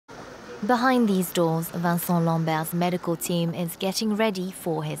Behind these doors, Vincent Lambert's medical team is getting ready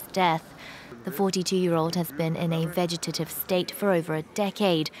for his death. The 42-year-old has been in a vegetative state for over a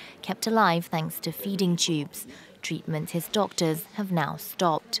decade, kept alive thanks to feeding tubes. Treatment his doctors have now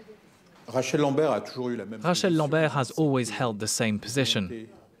stopped. Rachel Lambert has always held the same position.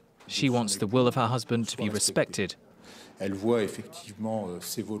 She wants the will of her husband to be respected.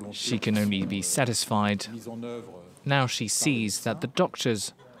 She can only be satisfied. Now she sees that the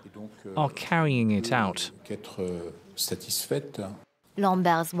doctors are carrying it out.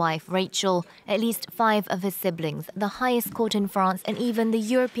 Lambert's wife, Rachel, at least 5 of his siblings, the highest court in France and even the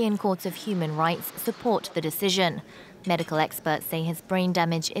European Court of Human Rights support the decision. Medical experts say his brain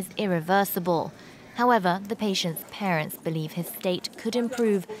damage is irreversible. However, the patient's parents believe his state could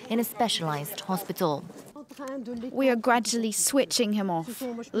improve in a specialized hospital. We are gradually switching him off,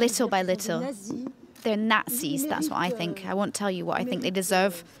 little by little. They're Nazis, that's what I think. I won't tell you what I think they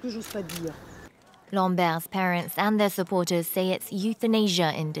deserve. Lambert's parents and their supporters say it's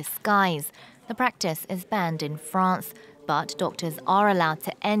euthanasia in disguise. The practice is banned in France, but doctors are allowed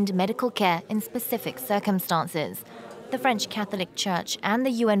to end medical care in specific circumstances. The French Catholic Church and the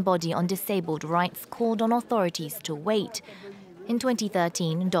UN body on disabled rights called on authorities to wait. In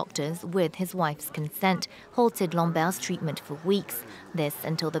 2013, doctors, with his wife's consent, halted Lambert's treatment for weeks. This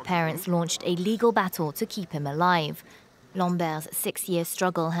until the parents launched a legal battle to keep him alive. Lambert's 6-year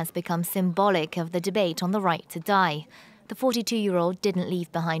struggle has become symbolic of the debate on the right to die. The 42-year-old didn't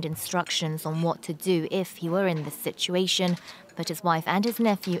leave behind instructions on what to do if he were in this situation, but his wife and his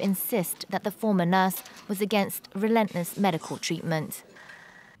nephew insist that the former nurse was against relentless medical treatment.